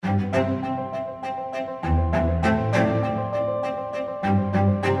Hello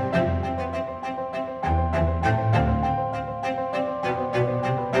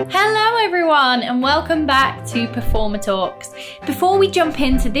everyone and welcome back to Performer Talks. Before we jump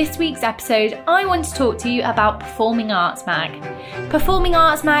into this week's episode, I want to talk to you about Performing Arts Mag. Performing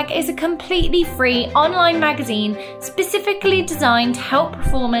Arts Mag is a completely free online magazine specifically designed to help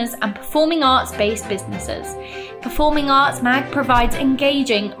performers and performing arts-based businesses. Performing Arts Mag provides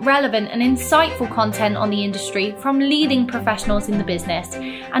engaging, relevant and insightful content on the industry from leading professionals in the business.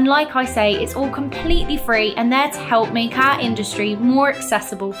 And like I say, it's all completely free and there to help make our industry more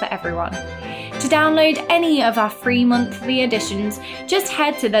accessible for everyone. To download any of our free monthly editions, just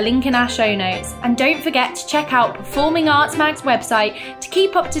head to the link in our show notes. And don't forget to check out Performing Arts Mag's website to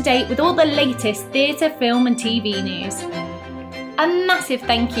keep up to date with all the latest theatre, film and TV news. A massive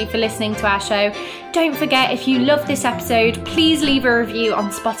thank you for listening to our show. Don't forget, if you love this episode, please leave a review on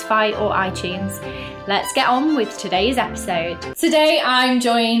Spotify or iTunes. Let's get on with today's episode. Today I'm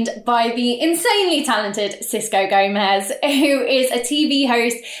joined by the insanely talented Cisco Gomez, who is a TV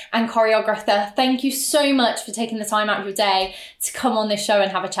host and choreographer. Thank you so much for taking the time out of your day to come on this show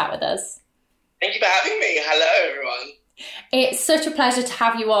and have a chat with us. Thank you for having me. Hello, everyone. It's such a pleasure to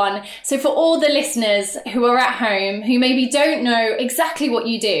have you on. So for all the listeners who are at home, who maybe don't know exactly what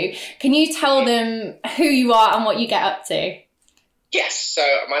you do, can you tell them who you are and what you get up to? Yes, so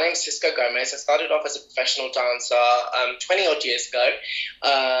my name's Cisco Gomez. I started off as a professional dancer 20 odd years ago.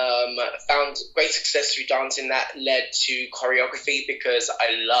 Found great success through dancing that led to choreography because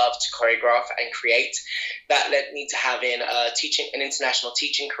I love to choreograph and create. That led me to having an international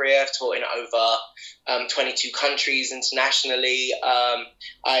teaching career. I've taught in over 22 countries internationally.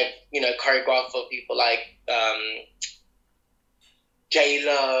 I've choreographed for people like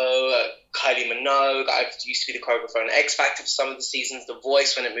J-Lo, Kylie Minogue. I used to be the choreographer on X Factor for some of the seasons, The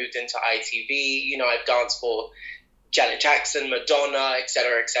Voice when it moved into ITV. I've danced for Janet Jackson, Madonna,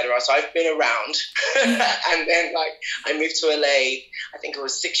 etc., etc. So I've been around. And then I moved to LA, I think it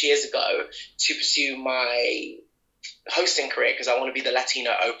was 6 years ago, to pursue my hosting career because I want to be the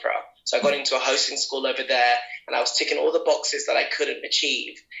Latino Oprah. So I got into a hosting school over there and I was ticking all the boxes that I couldn't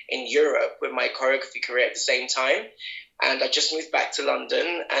achieve in Europe with my choreography career at the same time. And I just moved back to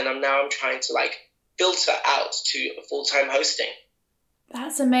London and I'm trying to filter out to full-time hosting.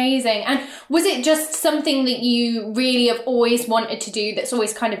 That's amazing. And was it just something that you really have always wanted to do that's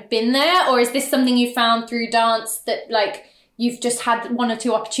always kind of been there? Or is this something you found through dance that you've just had one or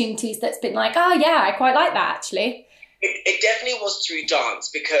two opportunities that's been oh yeah, I quite like that actually? It definitely was through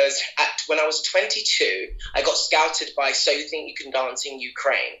dance because when I was 22, I got scouted by So You Think You Can Dance in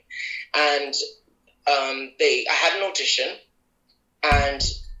Ukraine. And I had an audition and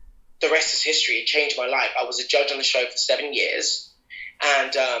the rest is history. It changed my life. I was a judge on the show for 7 years.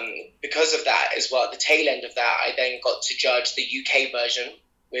 And because of that as well, at the tail end of that, I then got to judge the UK version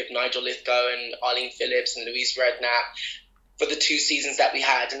with Nigel Lithgow and Arlene Phillips and Louise Redknapp for the 2 seasons that we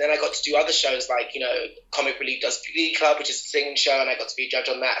had. And then I got to do other shows like, Comic Relief does Glee Club, which is a singing show, and I got to be a judge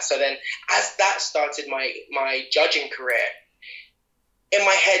on that. So then as that started my judging career, in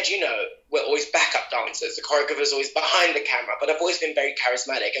my head, we're always backup dancers. The choreographer's always behind the camera, but I've always been very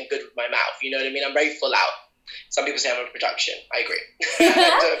charismatic and good with my mouth. You know what I mean? I'm very full out. Some people say I'm a production. I agree.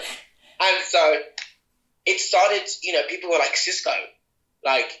 And so it started, people were like, Cisco,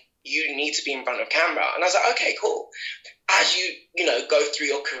 you need to be in front of camera. And I was like, okay, cool. As you go through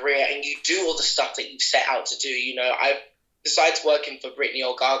your career and you do all the stuff that you've set out to do, besides working for Britney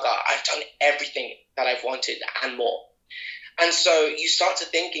or Gaga, I've done everything that I've wanted and more. And so you start to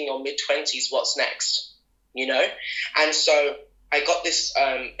think in your mid-20s, what's next, And so I got this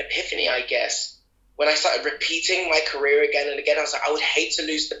epiphany, I guess, when I started repeating my career again and again. I was like, I would hate to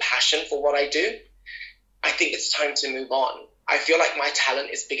lose the passion for what I do. I think it's time to move on. I feel like my talent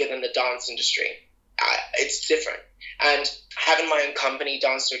is bigger than the dance industry. It's different. And having my own company,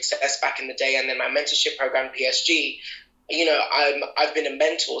 Dance to Success, back in the day, and then my mentorship program, PSG, I've been a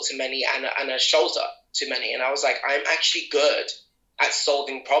mentor to many and a shoulder to many. And I was like, I'm actually good at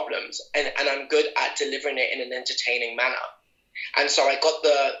solving problems and I'm good at delivering it in an entertaining manner. And so I got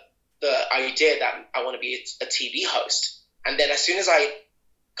the idea that I want to be a TV host. And then as soon as I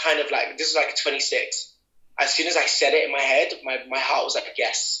this was 26, as soon as I said it in my head, my heart was like,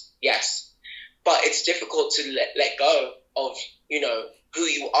 yes. But it's difficult to let go of, who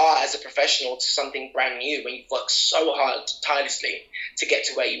you are as a professional to something brand new when you've worked so hard, tirelessly to get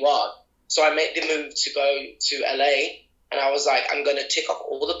to where you are. So I made the move to go to LA and I was like, I'm going to tick off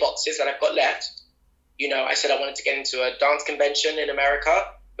all the boxes that I've got left. I said I wanted to get into a dance convention in America.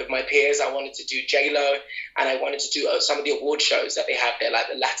 with my peers. I wanted to do J-Lo, and I wanted to do some of the award shows that they have there, like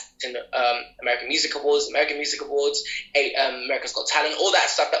the Latin American Music Awards, America's Got Talent, all that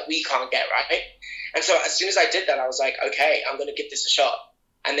stuff that we can't get, right? And so as soon as I did that, I was like, okay, I'm going to give this a shot.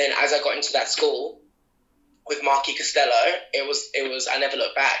 And then as I got into that school with Marky Costello, it was I never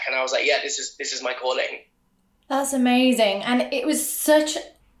looked back, and I was like, yeah, this is my calling. That's amazing. And it's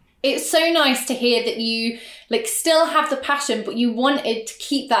so nice to hear that you like still have the passion, but you wanted to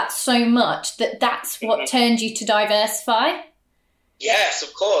keep that so much that's what turned you to diversify. Yes,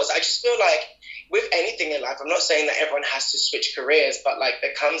 of course. I just feel like with anything in life, I'm not saying that everyone has to switch careers, but like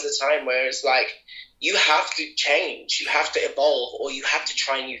there comes a time where it's like you have to change, you have to evolve, or you have to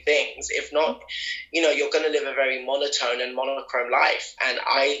try new things. If not, you're going to live a very monotone and monochrome life. And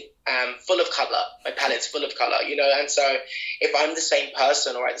I am full of color. My palette's full of color, and so if I'm the same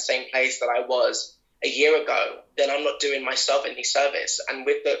person or at the same place that I was a year ago, then I'm not doing myself any service. And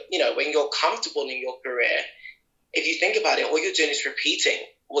with when you're comfortable in your career, if you think about it, all you're doing is repeating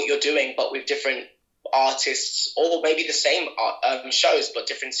what you're doing, but with different artists, or maybe the same shows but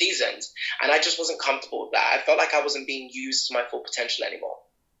different seasons. And I just wasn't comfortable with that. I felt like I wasn't being used to my full potential anymore.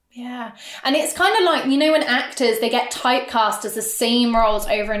 Yeah. And it's kind of like, when actors, they get typecast as the same roles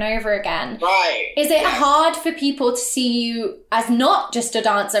over and over again. Right. Is it hard for people to see you as not just a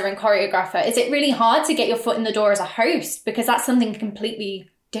dancer and choreographer? Is it really hard to get your foot in the door as a host? Because that's something completely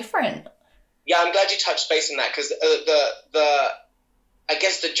different. Yeah, I'm glad you touched base on that, because I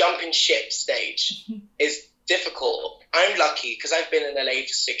guess the jumping ship stage is difficult. I'm lucky because I've been in LA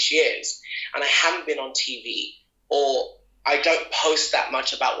for 6 years and I haven't been on TV, or I don't post that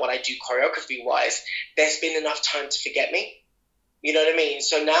much about what I do choreography wise. There's been enough time to forget me. You know what I mean?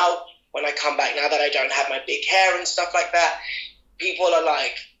 So now when I come back, now that I don't have my big hair and stuff like that, people are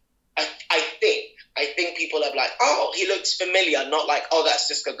like, I think people are like, oh, he looks familiar, not like, oh, that's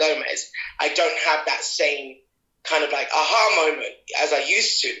Cisco Gomez. I don't have that same kind of like aha moment as I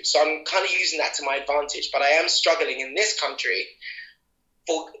used to. So I'm kind of using that to my advantage, but I am struggling in this country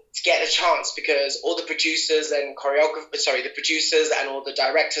to get a chance, because all the producers and all the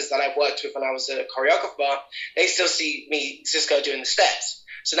directors that I've worked with when I was a choreographer, they still see me, Cisco, doing the steps.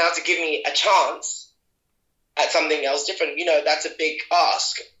 So now to give me a chance at something else different, that's a big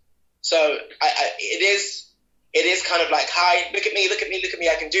ask. So it is kind of like, hi, look at me,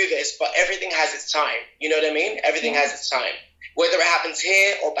 I can do this, but everything has its time. You know what I mean? Everything has its time. Whether it happens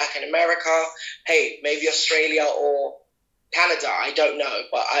here or back in America, hey, maybe Australia or Canada, I don't know,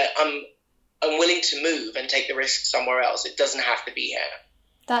 but I'm willing to move and take the risk somewhere else. It doesn't have to be here.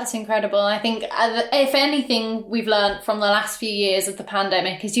 That's incredible. I think if anything we've learned from the last few years of the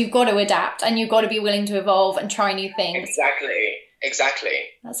pandemic is you've got to adapt and you've got to be willing to evolve and try new things. Exactly.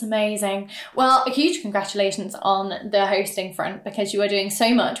 That's amazing. Well, a huge congratulations on the hosting front, because you are doing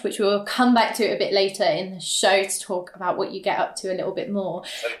so much, which we'll come back to a bit later in the show to talk about what you get up to a little bit more.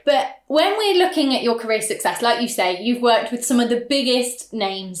 But when we're looking at your career success, like you say, you've worked with some of the biggest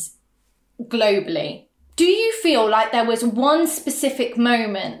names globally. Do you feel like there was one specific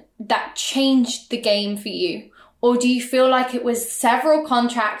moment that changed the game for you? Or do you feel like it was several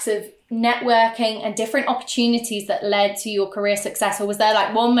contracts of networking and different opportunities that led to your career success? Or was there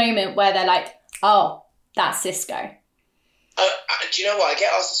like one moment where they're like, oh, that's Cisco? Do you know what? I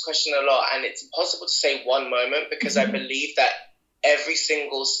get asked this question a lot, and it's impossible to say one moment, because I believe that every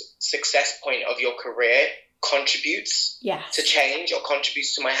single success point of your career contributes to change or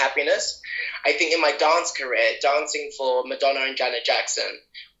contributes to my happiness. I think in my dance career, dancing for Madonna and Janet Jackson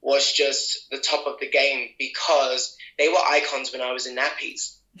was just the top of the game, because they were icons when I was in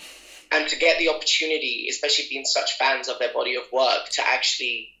nappies. And to get the opportunity, especially being such fans of their body of work, to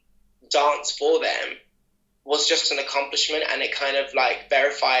actually dance for them was just an accomplishment, and it kind of like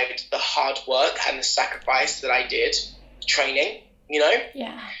verified the hard work and the sacrifice that I did training,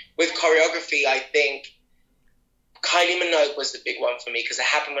 Yeah. With choreography, I think Kylie Minogue was the big one for me, because it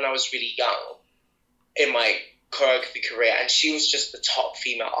happened when I was really young in my choreography career, and she was just the top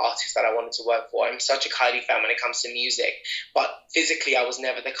female artist that I wanted to work for. I'm such a Kylie fan when it comes to music, but physically I was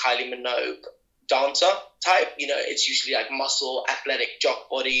never the Kylie Minogue dancer type. It's usually like muscle, athletic jock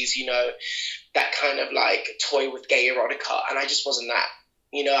bodies, that kind of like toy with gay erotica, and I just wasn't that.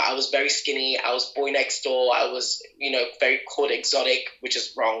 I was very skinny, I was boy next door, I was, very called exotic, which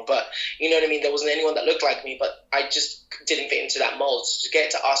is wrong, but you know what I mean? There wasn't anyone that looked like me, but I just didn't fit into that mold. So to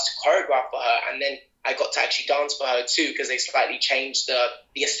get to ask to choreograph for her, and then I got to actually dance for her too, because they slightly changed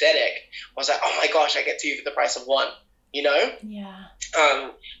the aesthetic. I was like, oh my gosh, I get two for the price of one, Yeah.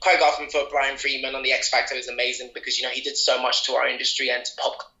 Choreographing for Brian Freeman on the X Factor is amazing, because, he did so much to our industry and to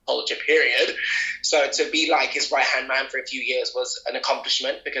pop culture, period. So to be like his right-hand man for a few years was an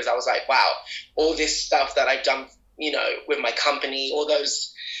accomplishment, because I was like, wow, all this stuff that I've done, you know, with my company, all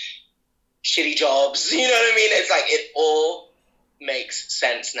those shitty jobs, you know what I mean? It's like, it all makes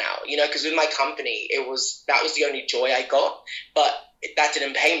sense now, you know, because with my company, that was the only joy I got, but that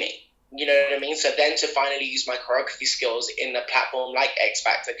didn't pay me. You know what I mean? So then to finally use my choreography skills in a platform like X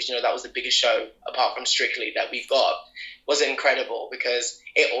Factor, because, you know, that was the biggest show apart from Strictly that we've got, was incredible, because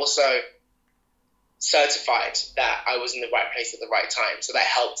it also certified that I was in the right place at the right time. So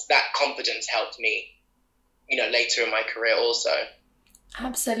that confidence helped me, you know, later in my career also.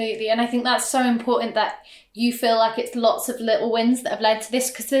 Absolutely. And I think that's so important that you feel like it's lots of little wins that have led to this,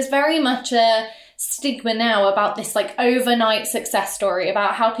 because there's very much a stigma now about this like overnight success story,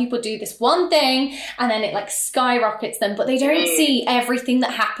 about how people do this one thing and then it like skyrockets them, but they don't see everything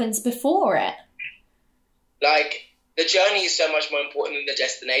that happens before it. Like, the journey is so much more important than the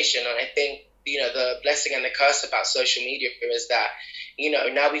destination. And I think, you know, the blessing and the curse about social media is that, you know,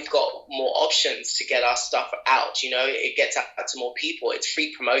 now we've got more options to get our stuff out. You know, it gets out to more people. It's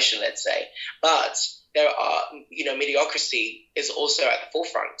free promotion, let's say. But there are, you know, mediocrity is also at the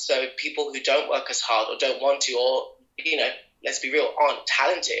forefront. So people who don't work as hard or don't want to, or, you know, let's be real, aren't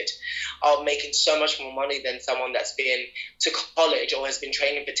talented, are making so much more money than someone that's been to college or has been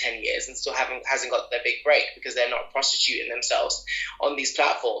training for 10 years and still hasn't got their big break, because they're not prostituting themselves on these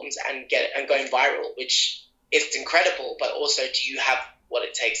platforms and going viral, which is incredible. But also, do you have what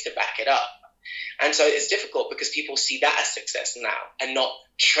it takes to back it up? And so it's difficult because people see that as success now and not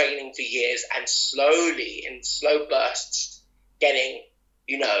training for years and slowly, in slow bursts, getting,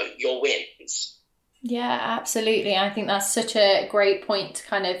 you know, your wins. Yeah, absolutely. I think that's such a great point to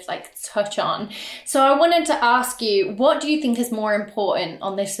kind of like touch on. So I wanted to ask you, what do you think is more important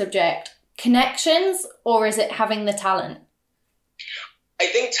on this subject? Connections, or is it having the talent? I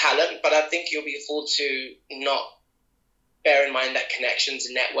think talent, but I think you'll be a fool to not bear in mind that connections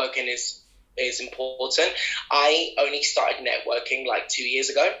and networking is important. I only started networking like 2 years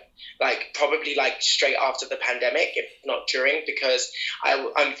ago, like probably like straight after the pandemic, if not during, because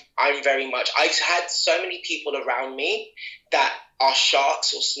I'm very much, I've had so many people around me that are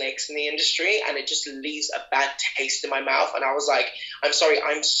sharks or snakes in the industry, and it just leaves a bad taste in my mouth. And I was like, I'm sorry,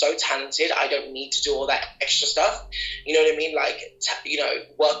 I'm so talented, I don't need to do all that extra stuff. You know what I mean? Like, you know,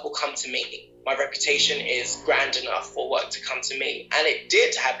 work will come to me. My reputation is grand enough for work to come to me. And it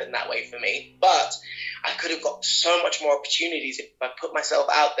did happen that way for me. But I could have got so much more opportunities if I put myself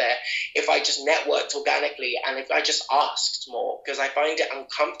out there, if I just networked organically, and if I just asked more, because I find it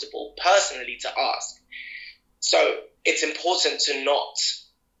uncomfortable personally to ask. So it's important to not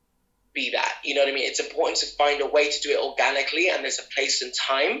be that, you know what I mean? It's important to find a way to do it organically, and there's a place and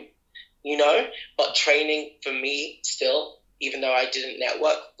time, you know, but training for me still, even though I didn't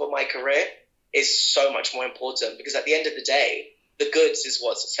network for my career, is so much more important, because at the end of the day, the goods is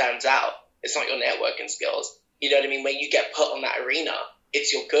what stands out. It's not your networking skills. You know what I mean? When you get put on that arena,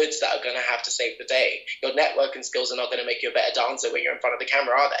 it's your goods that are going to have to save the day. Your networking skills are not going to make you a better dancer when you're in front of the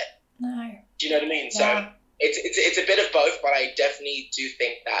camera, are they? No. Do you know what I mean? Yeah. So it's a bit of both, but I definitely do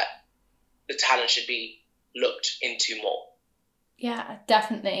think that the talent should be looked into more. Yeah,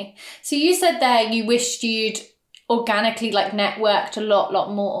 definitely. So you said there you wished you'd organically like networked a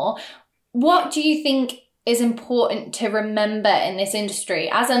lot more. What do you think is important to remember in this industry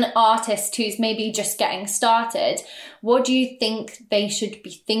as an artist who's maybe just getting started? What do you think they should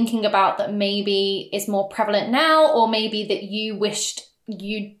be thinking about that maybe is more prevalent now, or maybe that you wished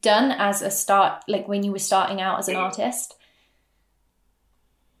you'd done as a start, like when you were starting out as an artist?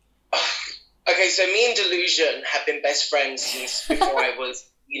 Okay, so me and Delusion have been best friends since before I was,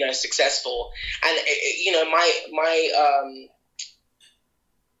 you know, successful. And, you know, my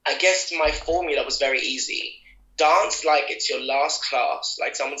I guess my formula was very easy. Dance like it's your last class,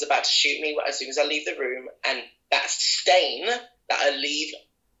 like someone's about to shoot me as soon as I leave the room, and that stain that I leave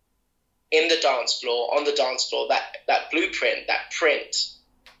in the dance floor, on the dance floor, that blueprint, that print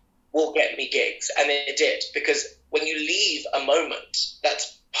will get me gigs. And it did, because when you leave a moment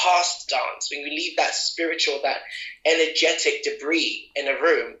that's past dance, when you leave that spiritual, that energetic debris in a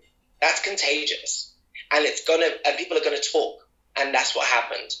room, that's contagious. And people are gonna talk. And that's what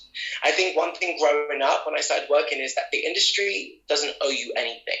happened. I think one thing growing up when I started working is that the industry doesn't owe you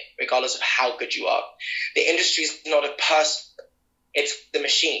anything, regardless of how good you are. The industry is not a person. It's the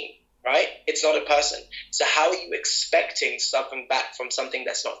machine, right? It's not a person. So how are you expecting something back from something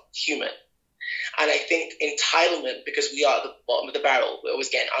that's not human? And I think entitlement, because we are at the bottom of the barrel, we're always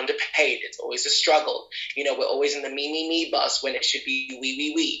getting underpaid. It's always a struggle. You know, we're always in the me bus when it should be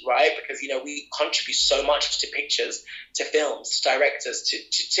we, right? Because, you know, we contribute so much to pictures, to films, to directors,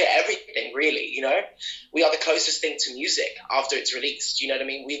 to everything, really, you know? We are the closest thing to music after it's released. You know what I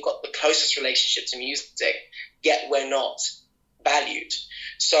mean? We've got the closest relationship to music, yet we're not valued.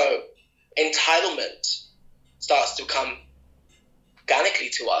 So entitlement starts to come organically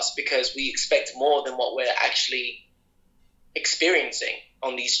to us because we expect more than what we're actually experiencing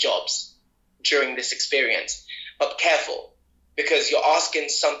on these jobs during this experience. But careful, because you're asking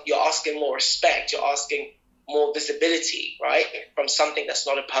more respect, you're asking more visibility, right, from something that's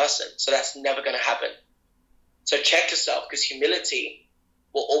not a person. So that's never going to happen. So check yourself, because humility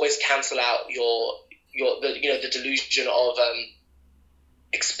will always cancel out the delusion of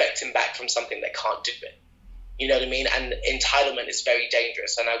expecting back from something that can't do it. You know what I mean? And entitlement is very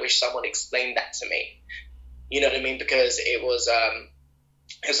dangerous. And I wish someone explained that to me. You know what I mean? Because it was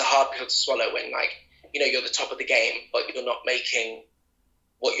a hard pill to swallow when, like, you know, you're the top of the game, but you're not making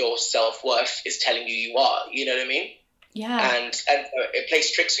what your self-worth is telling you are. You know what I mean? Yeah. And it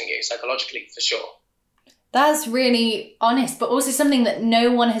plays tricks on you psychologically, for sure. That's really honest, but also something that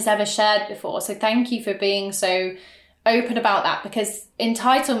no one has ever shared before. So thank you for being so open about that, because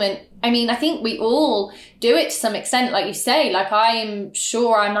entitlement, I mean, I think we all do it to some extent, like you say. Like, I'm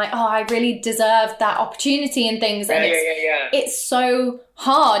sure I'm like, oh, I really deserve that opportunity and things. And it's so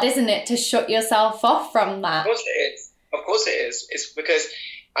hard, isn't it, to shut yourself off from that? Of course it is. Of course it is. It's because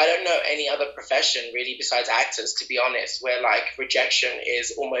I don't know any other profession really besides actors, to be honest, where like rejection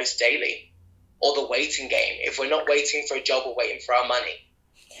is almost daily, or the waiting game. If we're not waiting for a job, we're waiting for our money.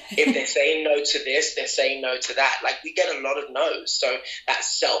 If they're saying no to this, they're saying no to that. Like, we get a lot of no's. So that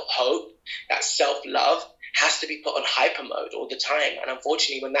self-hope, that self-love has to be put on hyper mode all the time. And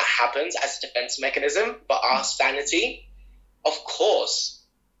unfortunately, when that happens as a defense mechanism for our sanity, of course,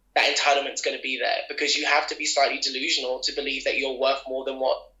 that entitlement's going to be there, because you have to be slightly delusional to believe that you're worth more than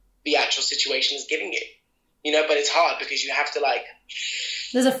what the actual situation is giving you. You know, but it's hard because you have to, like...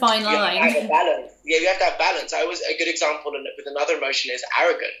 There's a fine line. You have to have balance. Yeah, you have to have balance. A good example with another emotion is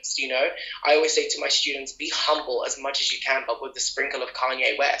arrogance, you know? I always say to my students, be humble as much as you can, but with the sprinkle of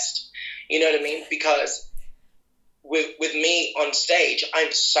Kanye West. You know what I mean? Because with me on stage,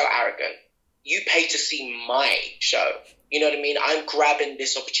 I'm so arrogant. You pay to see my show. You know what I mean? I'm grabbing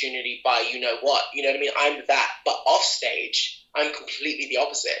this opportunity by you know what. You know what I mean? I'm that. But off stage, I'm completely the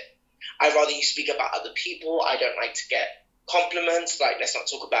opposite. I'd rather you speak about other people. I don't like to get compliments. Like, let's not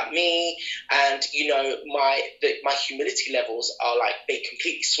talk about me. And, you know, my humility levels are like, they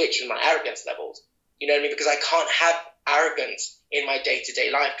completely switch with my arrogance levels. You know what I mean? Because I can't have arrogance in my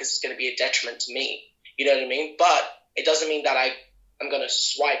day-to-day life because it's going to be a detriment to me. You know what I mean? But it doesn't mean that I'm going to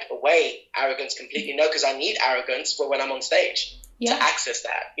swipe away arrogance completely. No, because I need arrogance for when I'm on stage. To access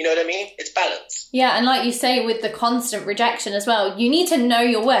that. You know what I mean? It's balance. Yeah, and like you say, with the constant rejection as well, you need to know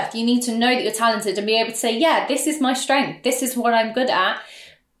your worth. You need to know that you're talented and be able to say, yeah, this is my strength. This is what I'm good at.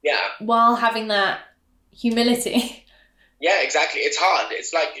 Yeah. While having that humility. Yeah, exactly. It's hard.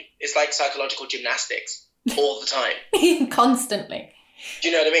 It's like psychological gymnastics all the time. Constantly. Do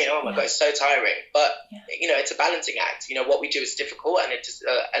you know what I mean? Oh my God, it's so tiring. But, you know, it's a balancing act. You know, what we do is difficult, and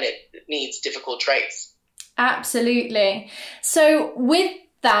it needs difficult traits. Absolutely. So with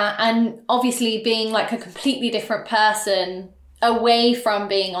that, and obviously being like a completely different person away from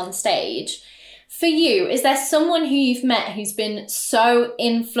being on stage, for you, is there someone who you've met who's been so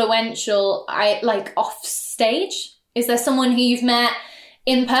influential, like off stage? Is there someone who you've met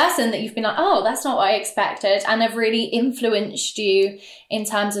in person that you've been like, oh, that's not what I expected, and have really influenced you in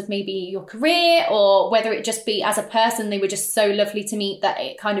terms of maybe your career, or whether it just be as a person, they were just so lovely to meet that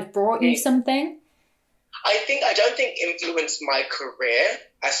it kind of brought you something? I don't think influenced my career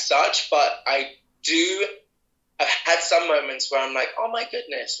as such, but I've had some moments where I'm like, oh my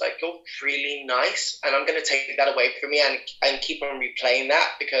goodness, like, you're really nice, and I'm going to take that away from me and keep on replaying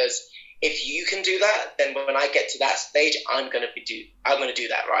that, because if you can do that, then when I get to that stage, I'm going to do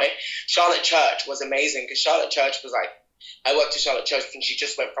that, right? Charlotte Church was amazing, because Charlotte Church was like, I worked at Charlotte Church and she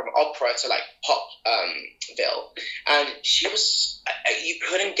just went from opera to like Popville, and she was, you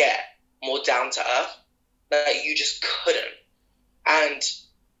couldn't get more down to earth. That you just couldn't. And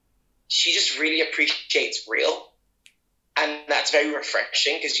she just really appreciates real. And that's very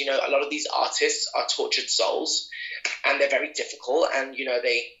refreshing, because, you know, a lot of these artists are tortured souls, and they're very difficult, and, you know,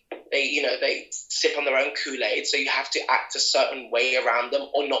 they sip on their own Kool-Aid, so you have to act a certain way around them,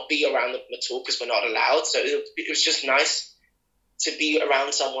 or not be around them at all, because we're not allowed. So it was just nice to be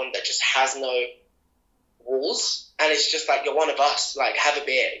around someone that just has no walls, and it's just like, you're one of us, like, have a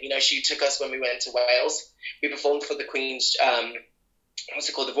beer. You know, she took us when we went to Wales. We performed for the Queen's what's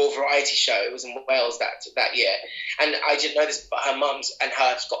it called, the Royal Variety Show. It was in Wales that year, and I didn't know this, but her mum's and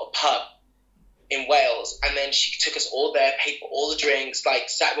her's got a pub in Wales, and then she took us all there, paid for all the drinks, like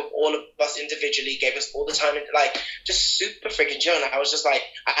sat with all of us individually, gave us all the time, and like just super freaking chill. And I was just like,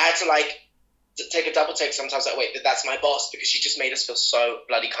 I had to like take a double take sometimes, like, wait, that's my boss, because she just made us feel so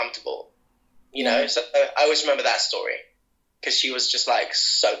bloody comfortable, you know. So I always remember that story, because she was just like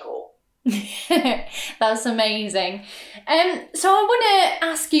so cool. That's amazing. So I want to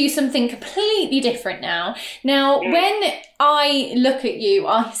ask you something completely different now. When I look at you,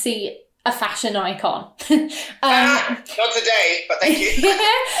 I see a fashion icon. Not today, but thank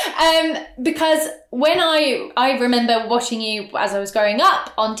you. Because when I remember watching you as I was growing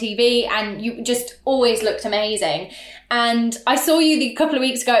up on TV, and you just always looked amazing. And I saw you a couple of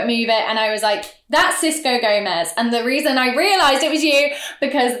weeks ago at Move It, and I was like, that's Cisco Gomez. And the reason I realised it was you,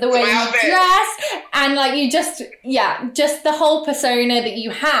 because the way you dress, and like you just the whole persona that you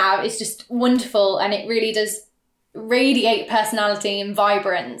have is just wonderful, and it really does radiate personality and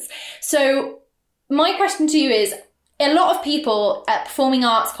vibrance. So my question to you is, a lot of people at performing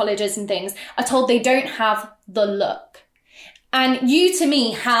arts colleges and things are told they don't have the look. And you, to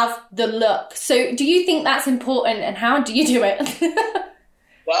me, have the look. So do you think that's important, and how do you do it?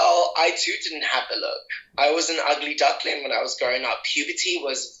 Well, I too didn't have the look. I was an ugly duckling when I was growing up. Puberty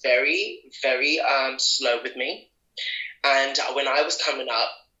was very, very slow with me. And when I was coming up,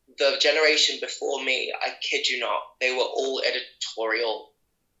 the generation before me, I kid you not, they were all editorial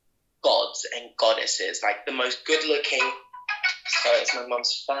gods and goddesses, like the most good-looking, sorry, it's my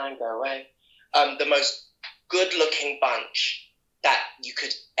mum's fan, go away, the most good-looking bunch that you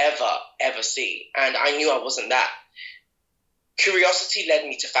could ever see. And I knew I wasn't that. Curiosity led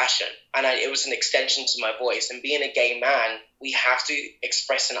me to fashion, and it was an extension to my voice. And being a gay man, we have to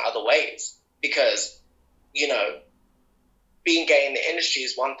express in other ways, because, you know, being gay in the industry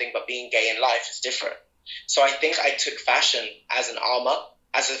is one thing, but being gay in life is different. So I think I took fashion as an armor,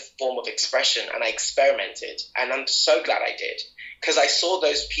 as a form of expression, and I experimented. And I'm so glad I did, because I saw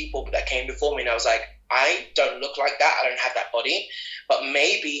those people that came before me, and I was like, I don't look like that. I don't have that body. But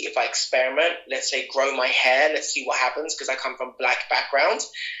maybe if I experiment, let's say grow my hair, let's see what happens, because I come from black background.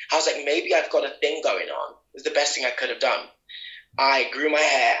 I was like, maybe I've got a thing going on. It was the best thing I could have done. I grew my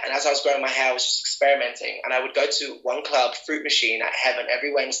hair, and as I was growing my hair, I was just experimenting. And I would go to one club, Fruit Machine at Heaven,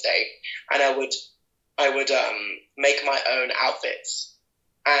 every Wednesday, and I would make my own outfits.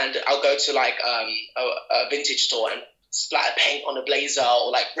 And I'll go to like a vintage store and splatter paint on a blazer,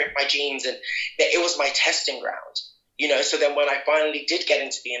 or like rip my jeans, and it was my testing ground, you know. So then when I finally did get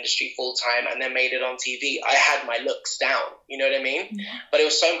into the industry full time and then made it on TV, I had my looks down, you know what I mean? Yeah. But it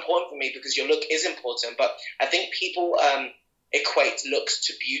was so important for me, because your look is important. But I think people equate looks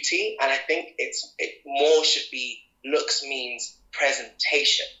to beauty, and I think it more should be looks means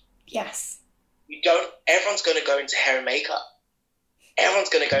presentation. Yes. Everyone's going to go into hair and makeup. Everyone's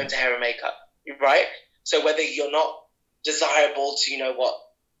going to go into hair and makeup, right? So whether you're not desirable to,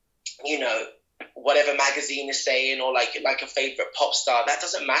 whatever magazine is saying, or like a favorite pop star, that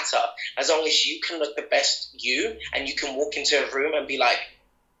doesn't matter. As long as you can look the best you, and you can walk into a room and be like,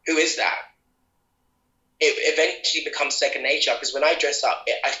 who is that? It eventually becomes second nature, because when I dress up,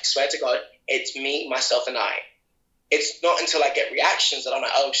 I swear to God, it's me, myself, and I. It's not until I get reactions that I'm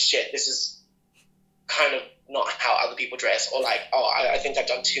like, oh shit, this is kind of not how other people dress, or like, oh, I think I've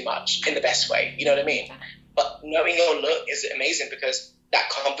done too much, in the best way, you know what I mean? But knowing your look is amazing, because that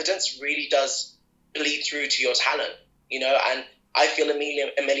confidence really does bleed through to your talent, you know. And I feel a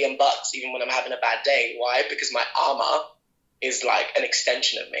million bucks even when I'm having a bad day. Why? Because my armor is like an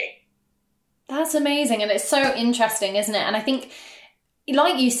extension of me. That's amazing, and it's so interesting, isn't it? And I think,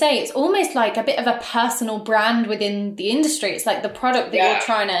 like you say, it's almost like a bit of a personal brand within the industry. It's like the product that you're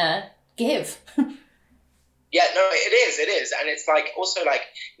trying to give. Yeah, no, it is. And it's like, also like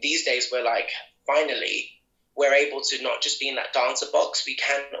these days we're like, finally, we're able to not just be in that dancer box, we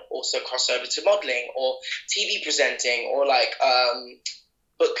can also cross over to modeling or TV presenting, or like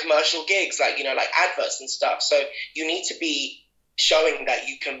book commercial gigs, like, like adverts and stuff. So you need to be showing that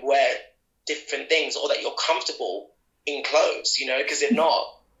you can wear different things, or that you're comfortable in clothes, because if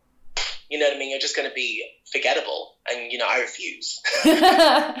not, you know what I mean, you're just going to be forgettable. And, you know, I refuse.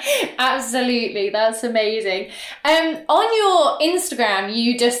 Absolutely. That's amazing. On your Instagram,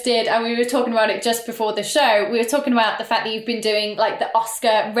 you just did, and we were talking about it just before the show, we were talking about the fact that you've been doing like the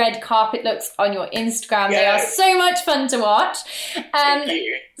Oscar red carpet looks on your Instagram. They are so much fun to watch. Thank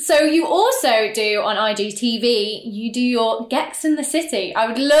you. So you also do on IGTV, you do your Gex in the City. I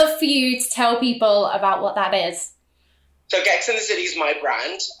would love for you to tell people about what that is. So Gex in the City is my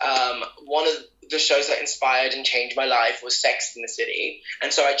brand. One of the shows that inspired and changed my life was Sex in the City.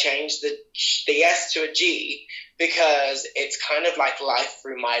 And so I changed the S to a G because it's kind of like life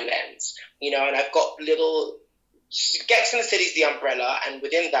through my lens, you know, and I've got Gex in the City is the umbrella. And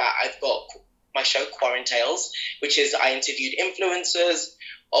within that, I've got my show Quarantales, which is I interviewed influencers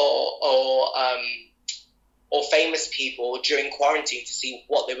or famous people during quarantine to see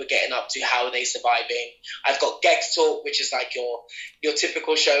what they were getting up to, how are they surviving. I've got Gex Talk, which is like your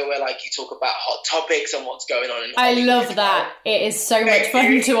typical show where like you talk about hot topics and what's going on in Hollywood. I love that. It is so much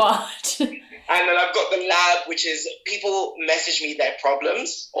fun to watch. And then I've got The Lab, which is people message me their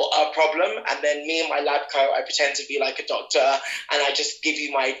problems or a problem, and then me and my lab coat, I pretend to be like a doctor, and I just give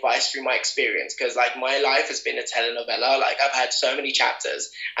you my advice through my experience, because like my life has been a telenovela. Like I've had so many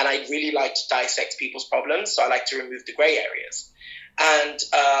chapters, and I really like to dissect people's problems, so I like to remove the grey areas. And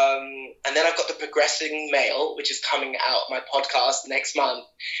then I've got The Progressing Male, which is coming out, my podcast next month,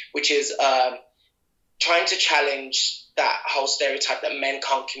 which is trying to challenge that whole stereotype that men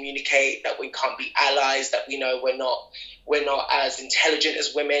can't communicate, that we can't be allies, that we know we're not as intelligent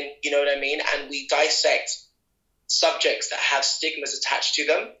as women, you know what I mean? And we dissect subjects that have stigmas attached to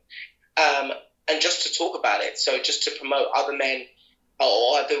them, and just to talk about it. So just to promote other men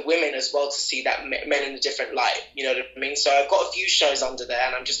or other women as well, to see that men in a different light, you know what I mean? So I've got a few shows under there,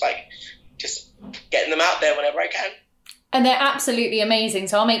 and I'm just getting them out there whenever I can. And they're absolutely amazing.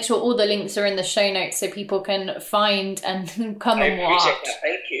 So I'll make sure all the links are in the show notes so people can find and come and watch. I appreciate that.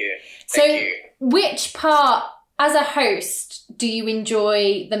 Thank you. So which part, as a host, do you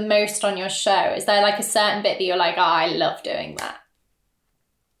enjoy the most on your show? Is there like a certain bit that you're like, oh, I love doing that?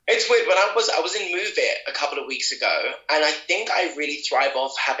 It's weird. When I was in Move It a couple of weeks ago, and I think I really thrive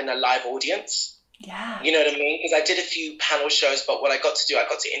off having a live audience. Yeah. You know what I mean? Because I did a few panel shows, but what I got to do, I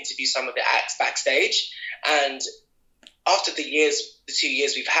got to interview some of the acts backstage. And after the 2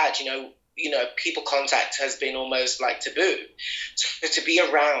 years we've had, you know, people contact has been almost like taboo. So to be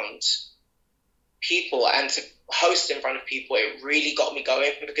around people and to host in front of people, it really got me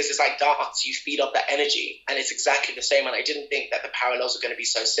going, because it's like dance, you feed off that energy, and it's exactly the same. And I didn't think that the parallels were going to be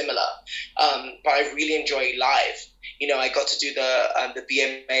so similar, but I really enjoy live. You know, I got to do the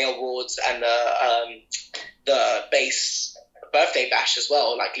BMA Awards and the Bass birthday bash as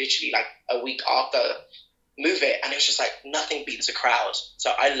well, like literally like a week after Move It, and it was just like nothing beats a crowd. So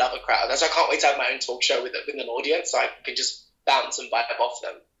I love a crowd. That's why I can't wait to have my own talk show with an audience, so I can just bounce and vibe off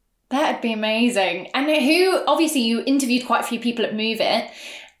them. That'd be amazing. And who, obviously you interviewed quite a few people at Move It.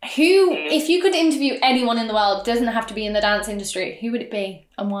 Who, if you could interview anyone in the world, doesn't have to be in the dance industry, who would it be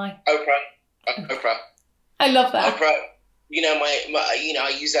and why? Oprah. I love that. Oprah. You know,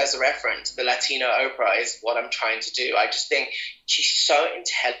 I use her as a reference. The Latino Oprah is what I'm trying to do. I just think she's so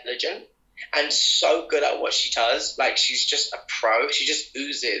intelligent and so good at what she does. Like, she's just a pro. She just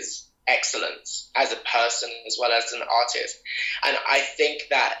oozes excellence as a person as well as an artist. And I think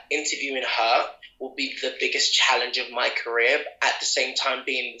that interviewing her will be the biggest challenge of my career, at the same time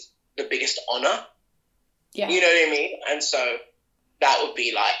being the biggest honor. Yeah. You know what I mean? And so that would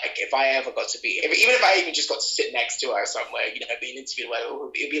be like, if I ever got to be, even if I even just got to sit next to her somewhere, you know, being interviewed, it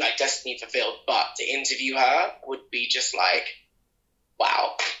would be like destiny fulfilled. But to interview her would be just like,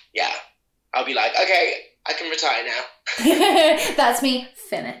 wow. Yeah. I'll be like, okay, I can retire now. That's me,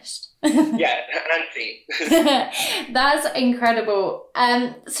 finished. Yeah, Nancy. That's incredible.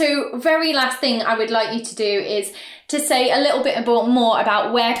 So very last thing I would like you to do is to say a little bit more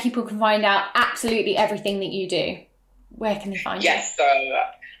about where people can find out absolutely everything that you do. Where can they find you? Yes, so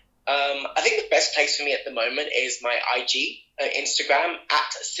I think the best place for me at the moment is my IG, Instagram,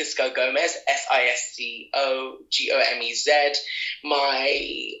 at Sisqo Gomez, SISCO GOMEZ.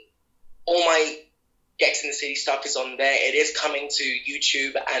 All my Gex in the City stuff is on there. It is coming to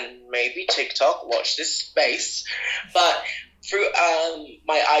YouTube and maybe TikTok. Watch this space. But through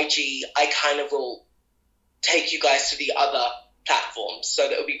my IG, I kind of will take you guys to the other platforms. So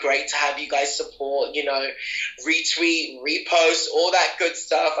that would be great to have you guys support, you know, retweet, repost, all that good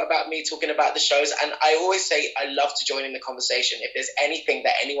stuff about me talking about the shows. And I always say I love to join in the conversation. If there's anything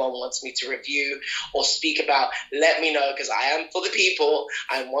that anyone wants me to review or speak about, let me know, because I am for the people.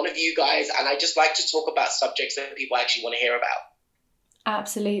 I'm one of you guys, and I just like to talk about subjects that people actually want to hear about.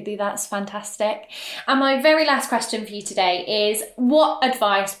 Absolutely, that's fantastic. And my very last question for you today is, what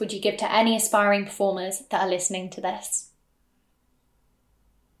advice would you give to any aspiring performers that are listening to this?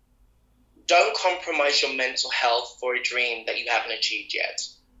 Don't compromise your mental health for a dream that you haven't achieved yet.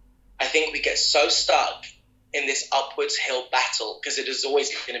 I think we get so stuck in this upwards hill battle, because it is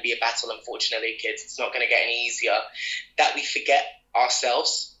always going to be a battle, unfortunately, kids. It's not going to get any easier, that we forget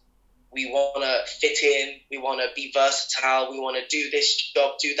ourselves. We want to fit in, we want to be versatile, we want to do this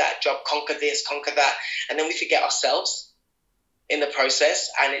job, do that job, conquer this, conquer that, and then we forget ourselves in the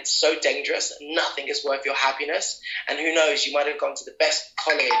process, and it's so dangerous. Nothing is worth your happiness, and who knows, you might have gone to the best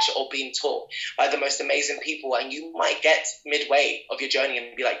college or been taught by the most amazing people, and you might get midway of your journey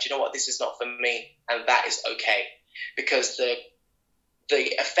and be like, do you know what, this is not for me, and that is okay, because the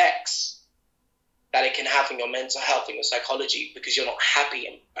effects that it can have on your mental health and your psychology, because you're not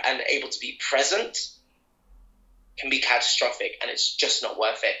happy and able to be present, can be catastrophic, and it's just not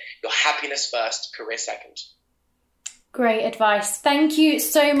worth it. Your happiness first, career second. Great advice. Thank you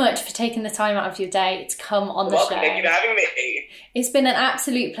so much for taking the time out of your day to come on the show. Thank you for having me. It's been an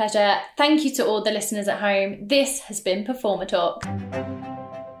absolute pleasure. Thank you to all the listeners at home. This has been Performer Talk.